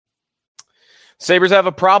Sabres have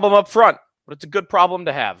a problem up front, but it's a good problem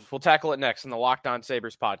to have. We'll tackle it next in the Locked On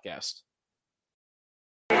Sabres podcast.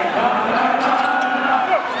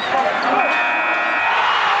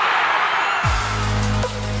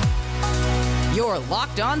 You're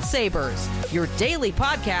Locked On Sabres, your daily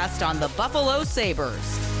podcast on the Buffalo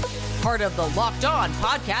Sabres. Part of the Locked On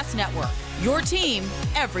Podcast Network, your team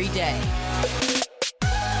every day.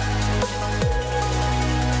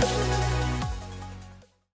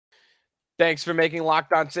 Thanks for making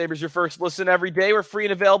Locked On Sabres your first listen every day. We're free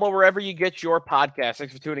and available wherever you get your podcast.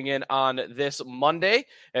 Thanks for tuning in on this Monday,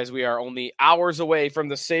 as we are only hours away from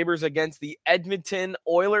the Sabres against the Edmonton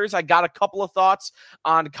Oilers. I got a couple of thoughts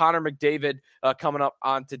on Connor McDavid coming up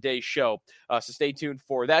on today's show. So stay tuned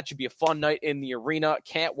for that. Should be a fun night in the arena.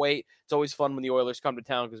 Can't wait. It's always fun when the Oilers come to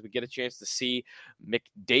town because we get a chance to see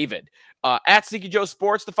McDavid. At Sneaky Joe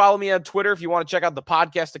Sports to follow me on Twitter if you want to check out the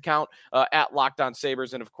podcast account at Locked On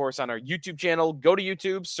Sabres. And, of course, on our YouTube channel, go to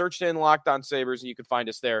YouTube, search in Locked On Sabres, and you can find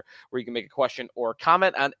us there where you can make a question or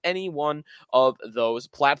comment on any one of those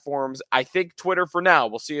platforms. I think Twitter for now.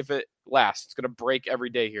 We'll see if it lasts. It's going to break every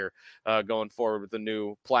day here going forward with the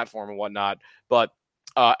new platform and whatnot. But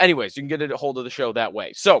anyways, you can get a hold of the show that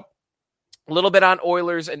way. So, a little bit on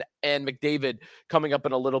Oilers and McDavid coming up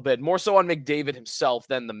in a little bit. More so on McDavid himself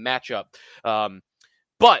than the matchup.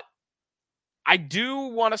 But I do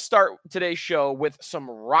want to start today's show with some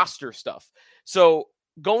roster stuff. So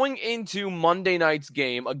going into Monday night's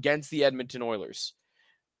game against the Edmonton Oilers,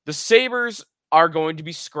 the Sabres are going to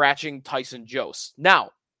be scratching Tyson Jost. Now,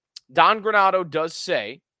 Don Granato does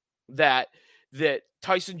say that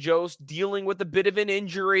Tyson Jost dealing with a bit of an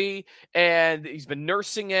injury and he's been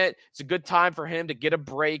nursing it. It's a good time for him to get a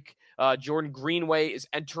break. Jordan Greenway is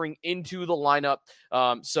entering into the lineup.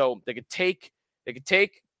 So they could take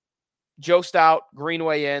Jost out,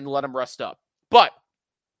 Greenway in, let him rest up. But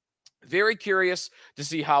very curious to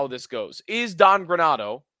see how this goes. Is Don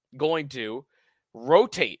Granato going to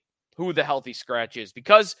rotate who the healthy scratch is?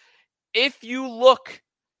 Because if you look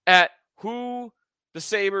at who the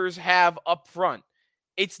Sabres have up front,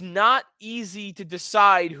 it's not easy to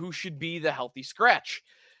decide who should be the healthy scratch.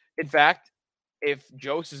 In fact, if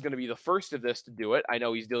Jost is going to be the first of this to do it, I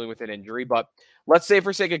know he's dealing with an injury, but let's say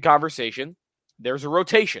for sake of conversation, there's a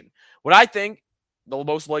rotation. What I think the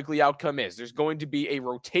most likely outcome is there's going to be a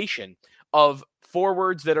rotation of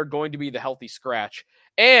forwards that are going to be the healthy scratch.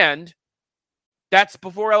 And that's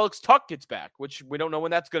before Alex Tuch gets back, which we don't know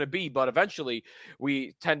when that's going to be, but eventually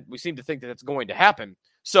we seem to think that it's going to happen.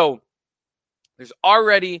 So there's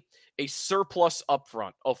already a surplus up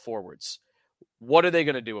front of forwards. What are they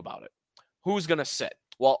going to do about it? Who's going to sit?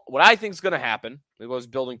 Well, what I think is going to happen, I was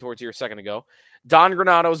building towards here a second ago, Don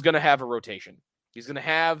Granato is going to have a rotation. He's going to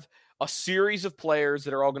have a series of players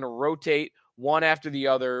that are all going to rotate one after the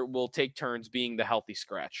other, will take turns being the healthy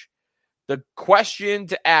scratch. The question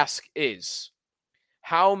to ask is,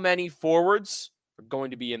 how many forwards are going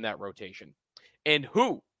to be in that rotation? And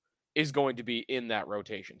who is going to be in that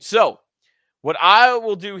rotation? So, what I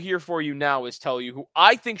will do here for you now is tell you who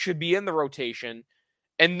I think should be in the rotation,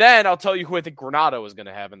 and then I'll tell you who I think Granato is going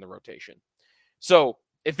to have in the rotation. So,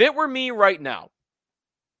 if it were me right now,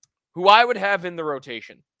 who I would have in the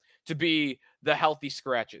rotation to be the healthy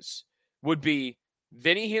scratches would be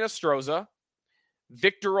Vinny Hinostroza,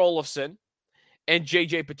 Victor Olofsson, and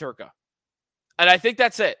JJ Peterka. And I think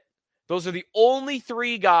that's it. Those are the only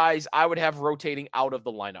three guys I would have rotating out of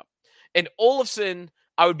the lineup. And Olofsson,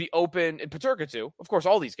 I would be open, and Peterka too, of course,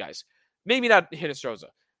 all these guys, maybe not Hinostroza,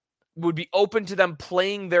 would be open to them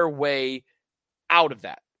playing their way out of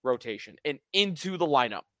that rotation and into the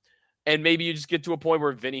lineup. And maybe you just get to a point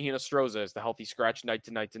where Vinny Hinostroza is the healthy scratch night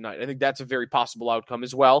to night to night. I think that's a very possible outcome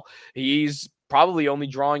as well. He's probably only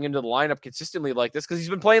drawing into the lineup consistently like this because he's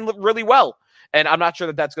been playing really well. And I'm not sure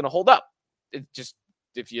that that's going to hold up. It just,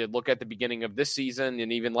 if you look at the beginning of this season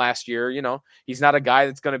and even last year, he's not a guy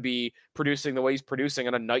that's going to be producing the way he's producing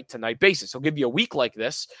on a night-to-night basis. He'll give you a week like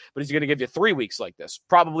this, but he's going to give you 3 weeks like this.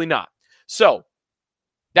 Probably not. So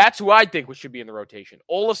that's who I think should be in the rotation.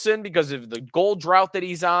 Olofsson, because of the goal drought that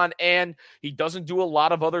he's on, and he doesn't do a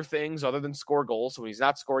lot of other things other than score goals. So when he's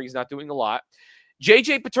not scoring, he's not doing a lot.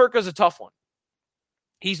 JJ Peterka is a tough one.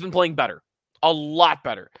 He's been playing better, a lot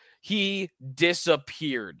better. He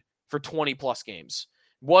disappeared for 20-plus games.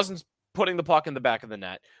 Wasn't putting the puck in the back of the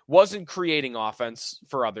net, wasn't creating offense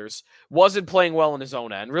for others, wasn't playing well in his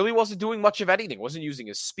own end, really wasn't doing much of anything, wasn't using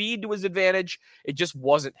his speed to his advantage. It just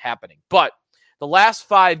wasn't happening. But the last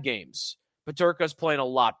 5 games, Peterka's playing a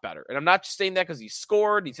lot better. And I'm not just saying that because he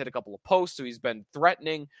scored, he's hit a couple of posts, so he's been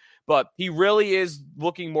threatening, but he really is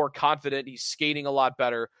looking more confident. He's skating a lot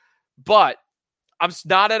better. But I'm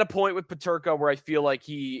not at a point with Peterka where I feel like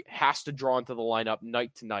he has to draw into the lineup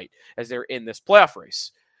night to night as they're in this playoff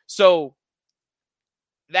race. So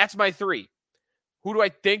that's my 3. Who do I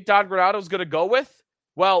think Don Granato is going to go with?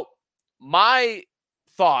 Well, my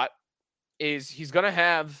thought is he's going to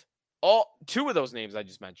have all 2 of those names I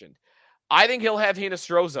just mentioned. I think he'll have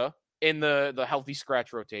Hinostroza in the healthy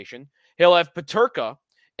scratch rotation. He'll have Peterka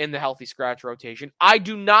in the healthy scratch rotation. I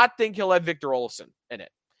do not think he'll have Victor Olofsson in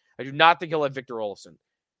it. I do not think he'll have Victor Olofsson.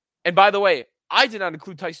 And by the way, I did not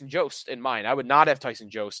include Tyson Jost in mine. I would not have Tyson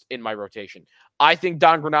Jost in my rotation. I think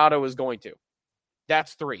Don Granato is going to.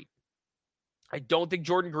 That's 3. I don't think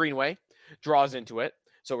Jordan Greenway draws into it.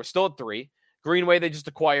 So we're still at 3. Greenway, they just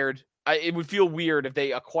acquired. It would feel weird if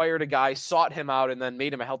they acquired a guy, sought him out, and then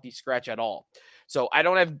made him a healthy scratch at all. So I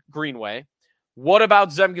don't have Greenway. What about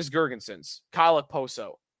Zemgus Girgensons? Kyle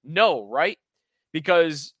Okposo? No, right?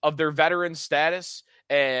 Because of their veteran status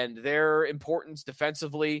and their importance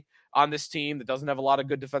defensively on this team that doesn't have a lot of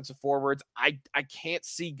good defensive forwards. I can't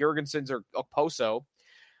see Girgensons or Okposo.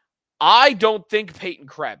 I don't think Peyton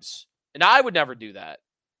Krebs, and I would never do that.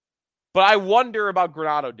 But I wonder about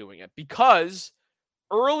Granato doing it because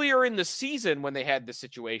earlier in the season when they had this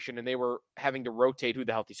situation and they were having to rotate who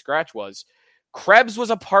the healthy scratch was, Krebs was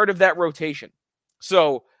a part of that rotation.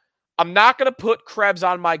 So I'm not going to put Krebs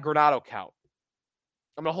on my Granato count.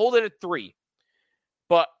 I'm going to hold it at 3.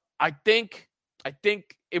 But I think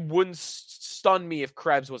it wouldn't stun me if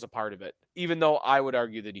Krebs was a part of it, even though I would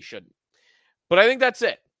argue that he shouldn't. But I think that's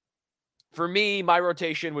it. For me, my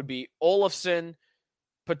rotation would be Olofsson,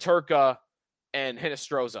 Peterka, and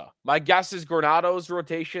Hinostroza. My guess is Granato's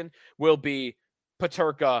rotation will be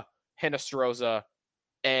Peterka, Hinostroza,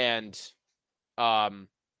 and Tyson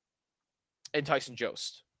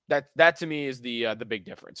Jost. That to me is the big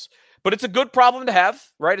difference. But it's a good problem to have,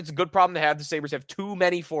 right? It's a good problem to have. The Sabres have too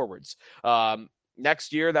many forwards.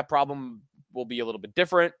 Next year, that problem will be a little bit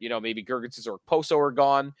different. You know, maybe Girgensons or Okposo are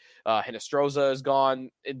gone. Hinostroza is gone.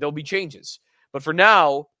 There'll be changes. But for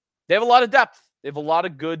now, they have a lot of depth. They have a lot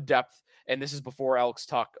of good depth. And this is before Alex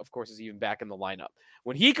Tuch, of course, is even back in the lineup.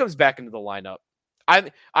 When he comes back into the lineup,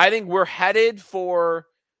 I think we're headed for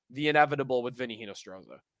the inevitable with Vinny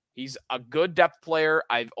Hinostroza. He's a good depth player.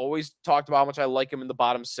 I've always talked about how much I like him in the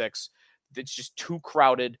bottom 6. It's just too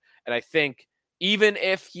crowded. And I think even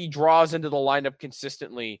if he draws into the lineup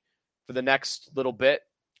consistently for the next little bit,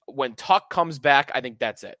 when Tuch comes back, I think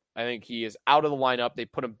that's it. I think he is out of the lineup. They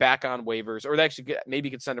put him back on waivers, or they actually maybe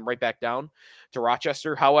could send him right back down to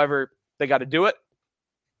Rochester. However, they got to do it.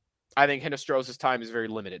 I think Hinostroza's time is very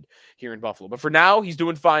limited here in Buffalo. But for now, he's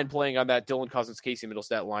doing fine playing on that Dylan Cousins, Casey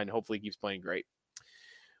Middlestat line. Hopefully he keeps playing great.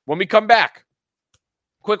 When we come back,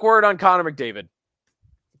 quick word on Connor McDavid.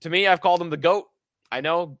 To me, I've called him the GOAT. I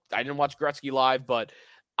know I didn't watch Gretzky live, but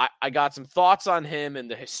I got some thoughts on him and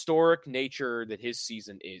the historic nature that his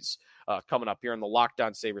season is coming up here on the Locked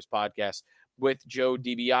On Sabres podcast with Joe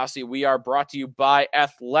DiBiase. We are brought to you by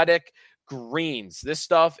Athletic Greens. This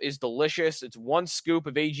stuff is delicious. It's 1 scoop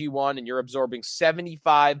of AG1 and you're absorbing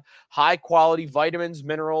 75 high-quality vitamins,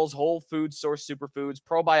 minerals, whole food source superfoods,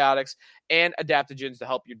 probiotics, and adaptogens to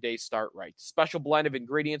help your day start right. Special blend of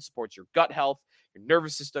ingredients supports your gut health, your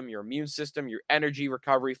nervous system, your immune system, your energy,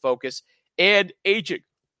 recovery, focus, and aging.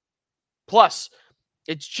 Plus,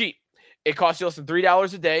 it's cheap. It costs you less than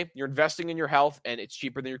 $3 a day. You're investing in your health, and it's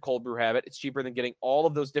cheaper than your cold brew habit. It's cheaper than getting all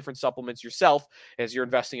of those different supplements yourself as you're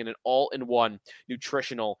investing in an all-in-one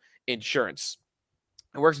nutritional insurance.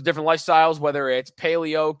 It works with different lifestyles, whether it's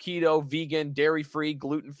paleo, keto, vegan, dairy-free,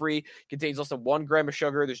 gluten-free. Contains less than 1 gram of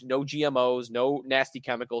sugar. There's no GMOs, no nasty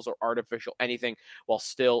chemicals or artificial anything, while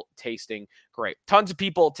still tasting great. Tons of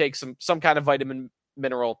people take some kind of vitamin,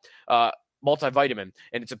 mineral, multivitamin,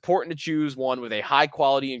 and it's important to choose one with a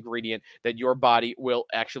high-quality ingredient that your body will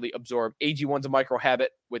actually absorb. AG1's a micro habit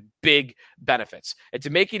with big benefits. And to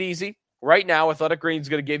make it easy, right now, Athletic Greens is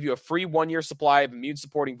going to give you a free 1-year supply of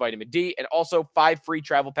immune-supporting vitamin D and also 5 free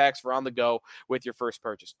travel packs for on the go with your first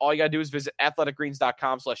purchase. All you got to do is visit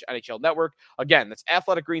athleticgreens.com/NHL Network. Again, that's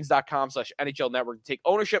athleticgreens.com/NHL Network to take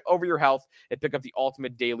ownership over your health and pick up the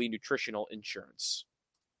ultimate daily nutritional insurance.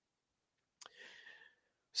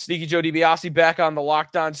 Sneaky Joe DiBiase back on the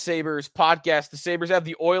Locked On Sabres podcast. The Sabres have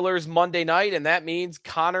the Oilers Monday night, and that means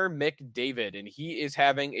Connor McDavid, and he is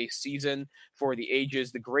having a season for the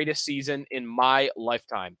ages, the greatest season in my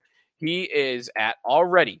lifetime. He is at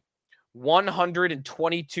already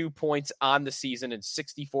 122 points on the season in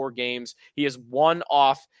 64 games. He has won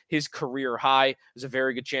off his career high. There's a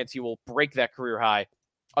very good chance he will break that career high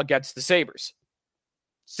against the Sabres.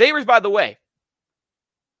 Sabres, by the way,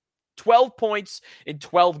 12 points in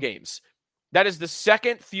 12 games. That is the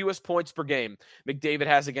second fewest points per game McDavid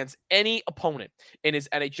has against any opponent in his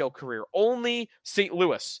NHL career. Only St.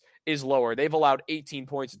 Louis is lower. They've allowed 18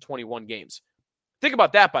 points in 21 games. Think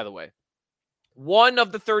about that, by the way. One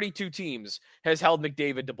of the 32 teams has held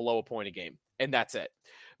McDavid to below a point a game, and that's it.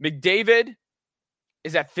 McDavid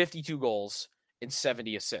is at 52 goals and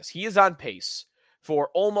 70 assists. He is on pace for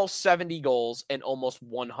almost 70 goals and almost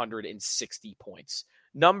 160 points.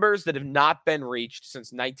 Numbers that have not been reached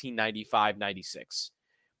since 1995-96.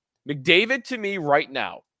 McDavid, to me, right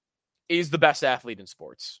now, is the best athlete in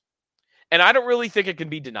sports. And I don't really think it can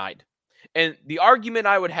be denied. And the argument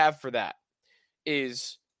I would have for that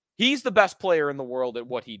is he's the best player in the world at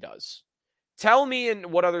what he does. Tell me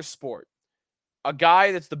in what other sport a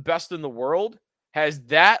guy that's the best in the world has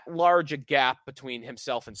that large a gap between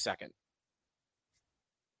himself and second.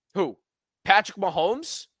 Who? Patrick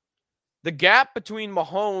Mahomes? The gap between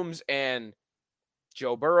Mahomes and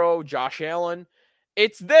Joe Burrow, Josh Allen,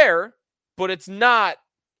 it's there, but it's not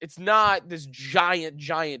this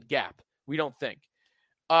giant gap, we don't think.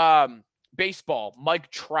 Baseball,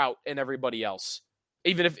 Mike Trout and everybody else.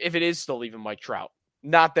 Even if it is still even Mike Trout.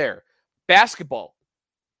 Not there. Basketball,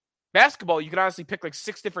 you can honestly pick like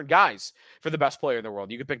 6 different guys for the best player in the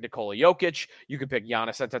world. You could pick Nikola Jokic. You could pick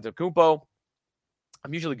Giannis Antetokounmpo.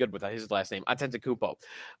 I'm usually good with his last name, Antetokounmpo.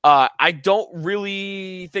 I don't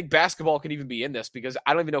really think basketball can even be in this because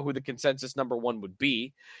I don't even know who the consensus number 1 would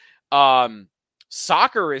be.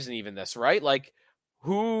 Soccer isn't even this, right? Like,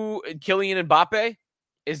 who, Kylian Mbappe?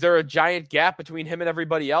 Is there a giant gap between him and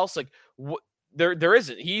everybody else? Like, there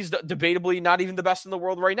isn't. He's debatably not even the best in the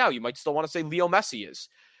world right now. You might still want to say Leo Messi is.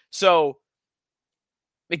 So,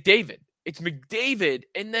 McDavid. It's McDavid,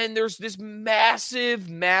 and then there's this massive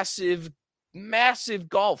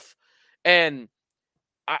gulf. And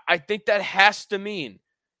I think that has to mean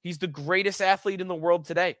he's the greatest athlete in the world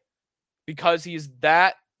today because he is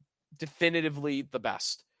that definitively the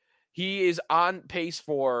best. He is on pace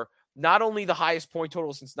for not only the highest point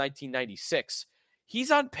total since 1996,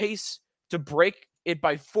 he's on pace to break it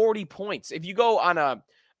by 40 points. If you go on a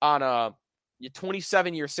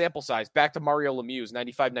 27-year sample size back to Mario Lemieux's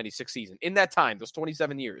 95-96 season, in that time, those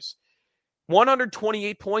 27 years,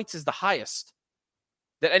 128 points is the highest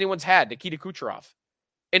that anyone's had, Nikita Kucherov.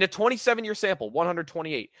 In a 27-year sample,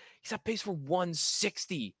 128. He's on pace for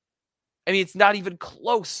 160. I mean, it's not even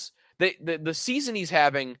close. The season he's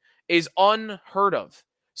having is unheard of.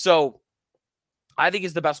 So I think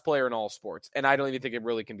he's the best player in all sports, and I don't even think it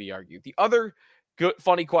really can be argued. The other good,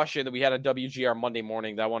 funny question that we had on WGR Monday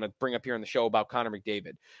morning that I want to bring up here in the show about Connor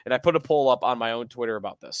McDavid, and I put a poll up on my own Twitter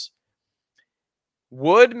about this.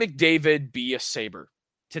 Would McDavid be a Sabre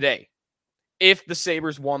today if the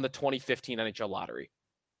Sabres won the 2015 NHL lottery?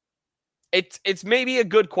 It's maybe a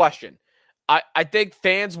good question. I think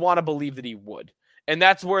fans want to believe that he would. And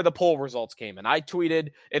that's where the poll results came in. I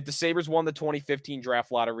tweeted, if the Sabres won the 2015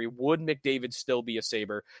 draft lottery, would McDavid still be a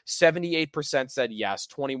Sabre? 78% said yes.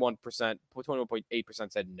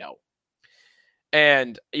 21.8% said no.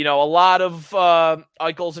 And, you know, a lot of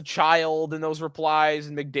Eichel's a child in those replies,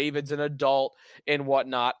 and McDavid's an adult and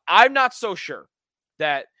whatnot. I'm not so sure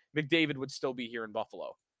that McDavid would still be here in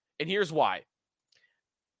Buffalo. And here's why.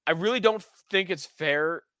 I really don't think it's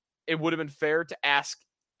fair. It would have been fair to ask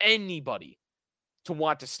anybody to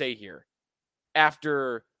want to stay here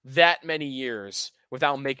after that many years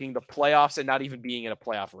without making the playoffs and not even being in a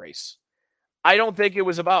playoff race. I don't think it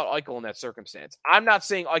was about Eichel in that circumstance. I'm not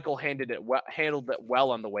saying Eichel handled it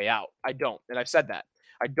well on the way out. I don't, and I've said that.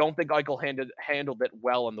 I don't think Eichel handled it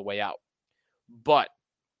well on the way out. But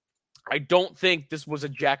I don't think this was a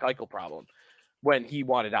Jack Eichel problem when he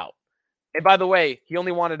wanted out. And by the way, he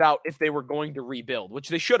only wanted out if they were going to rebuild, which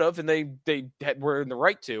they should have, and they were in the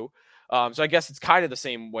right to. So I guess it's kind of the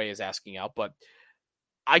same way as asking out, but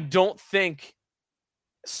I don't think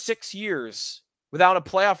 6 years without a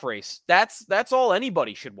playoff race, that's all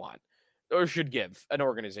anybody should want or should give an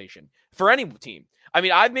organization for any team. I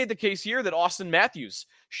mean, I've made the case here that Austin Matthews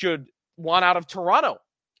should want out of Toronto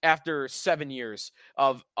after 7 years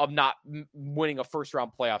of not winning a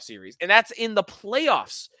first-round playoff series. And that's in the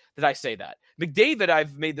playoffs that I say that. McDavid,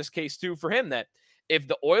 I've made this case too for him that if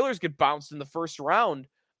the Oilers get bounced in the first round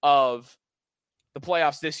of the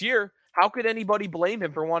playoffs this year, how could anybody blame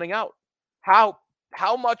him for wanting out? How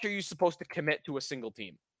much are you supposed to commit to a single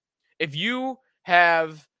team? If you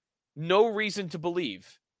have no reason to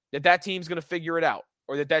believe that that team's going to figure it out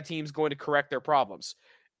or that team's going to correct their problems,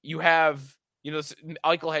 you have, you know,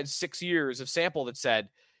 Eichel had 6 years of sample that said,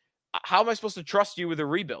 how am I supposed to trust you with a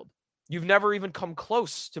rebuild? You've never even come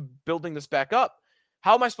close to building this back up.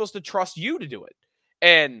 How am I supposed to trust you to do it?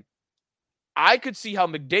 And I could see how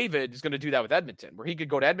McDavid is going to do that with Edmonton, where he could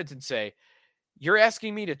go to Edmonton and say, you're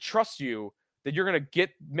asking me to trust you that you're going to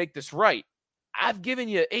make this right. I've given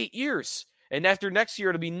you 8 years, and after next year,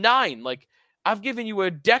 it'll be 9. Like, I've given you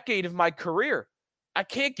a decade of my career. I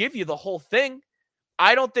can't give you the whole thing.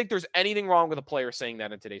 I don't think there's anything wrong with a player saying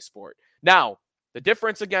that in today's sport. Now, the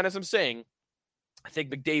difference, again, as I'm saying, I think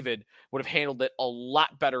McDavid would have handled it a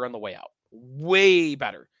lot better on the way out. Way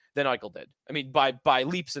better than Eichel did. I mean, by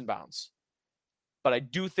leaps and bounds. But I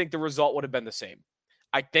do think the result would have been the same.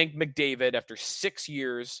 I think McDavid, after 6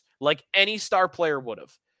 years, like any star player would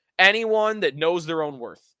have, anyone that knows their own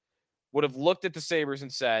worth, would have looked at the Sabres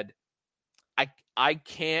and said, I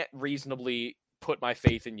can't reasonably put my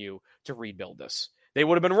faith in you to rebuild this. They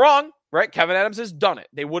would have been wrong, right? Kevyn Adams has done it.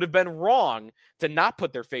 They would have been wrong to not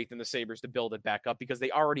put their faith in the Sabres to build it back up because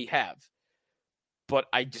they already have. But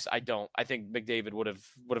I don't. I think McDavid would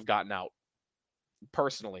have gotten out.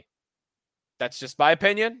 Personally. That's just my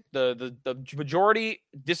opinion. The majority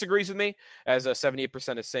disagrees with me, as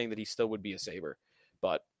 78% is saying that he still would be a Sabre.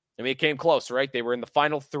 But, I mean, it came close, right? They were in the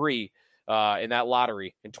final 3 in that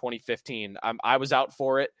lottery in 2015. I was out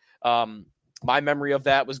for it. My memory of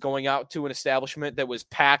that was going out to an establishment that was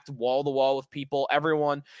packed wall to wall with people.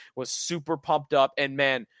 Everyone was super pumped up. And,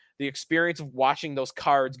 man, the experience of watching those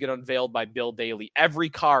cards get unveiled by Bill Daly,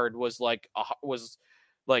 every card was like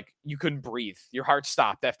you couldn't breathe. Your heart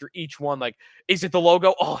stopped after each one. Like, is it the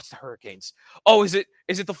logo? Oh, it's the Hurricanes. Oh, is it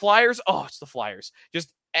the Flyers? Oh, it's the Flyers.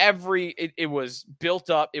 Just it was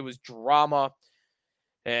built up. It was drama.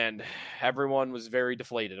 And everyone was very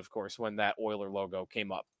deflated, of course, when that Oiler logo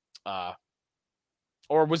came up.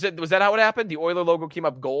 Or was that how it happened? The Oiler logo came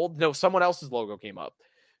up gold? No, someone else's logo came up.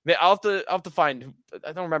 I'll have to find.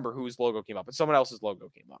 I don't remember whose logo came up, but someone else's logo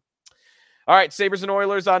came up. All right, Sabres and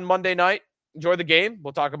Oilers on Monday night. Enjoy the game.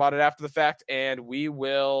 We'll talk about it after the fact, and we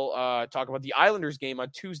will talk about the Islanders game on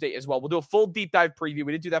Tuesday as well. We'll do a full deep dive preview.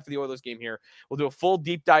 We didn't do that for the Oilers game here. We'll do a full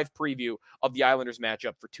deep dive preview of the Islanders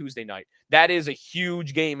matchup for Tuesday night. That is a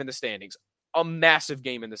huge game in the standings, a massive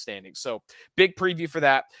game in the standings. So big preview for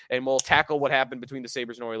that, and we'll tackle what happened between the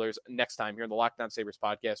Sabres and Oilers next time here on the Locked On Sabres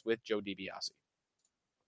podcast with Joe DiBiase.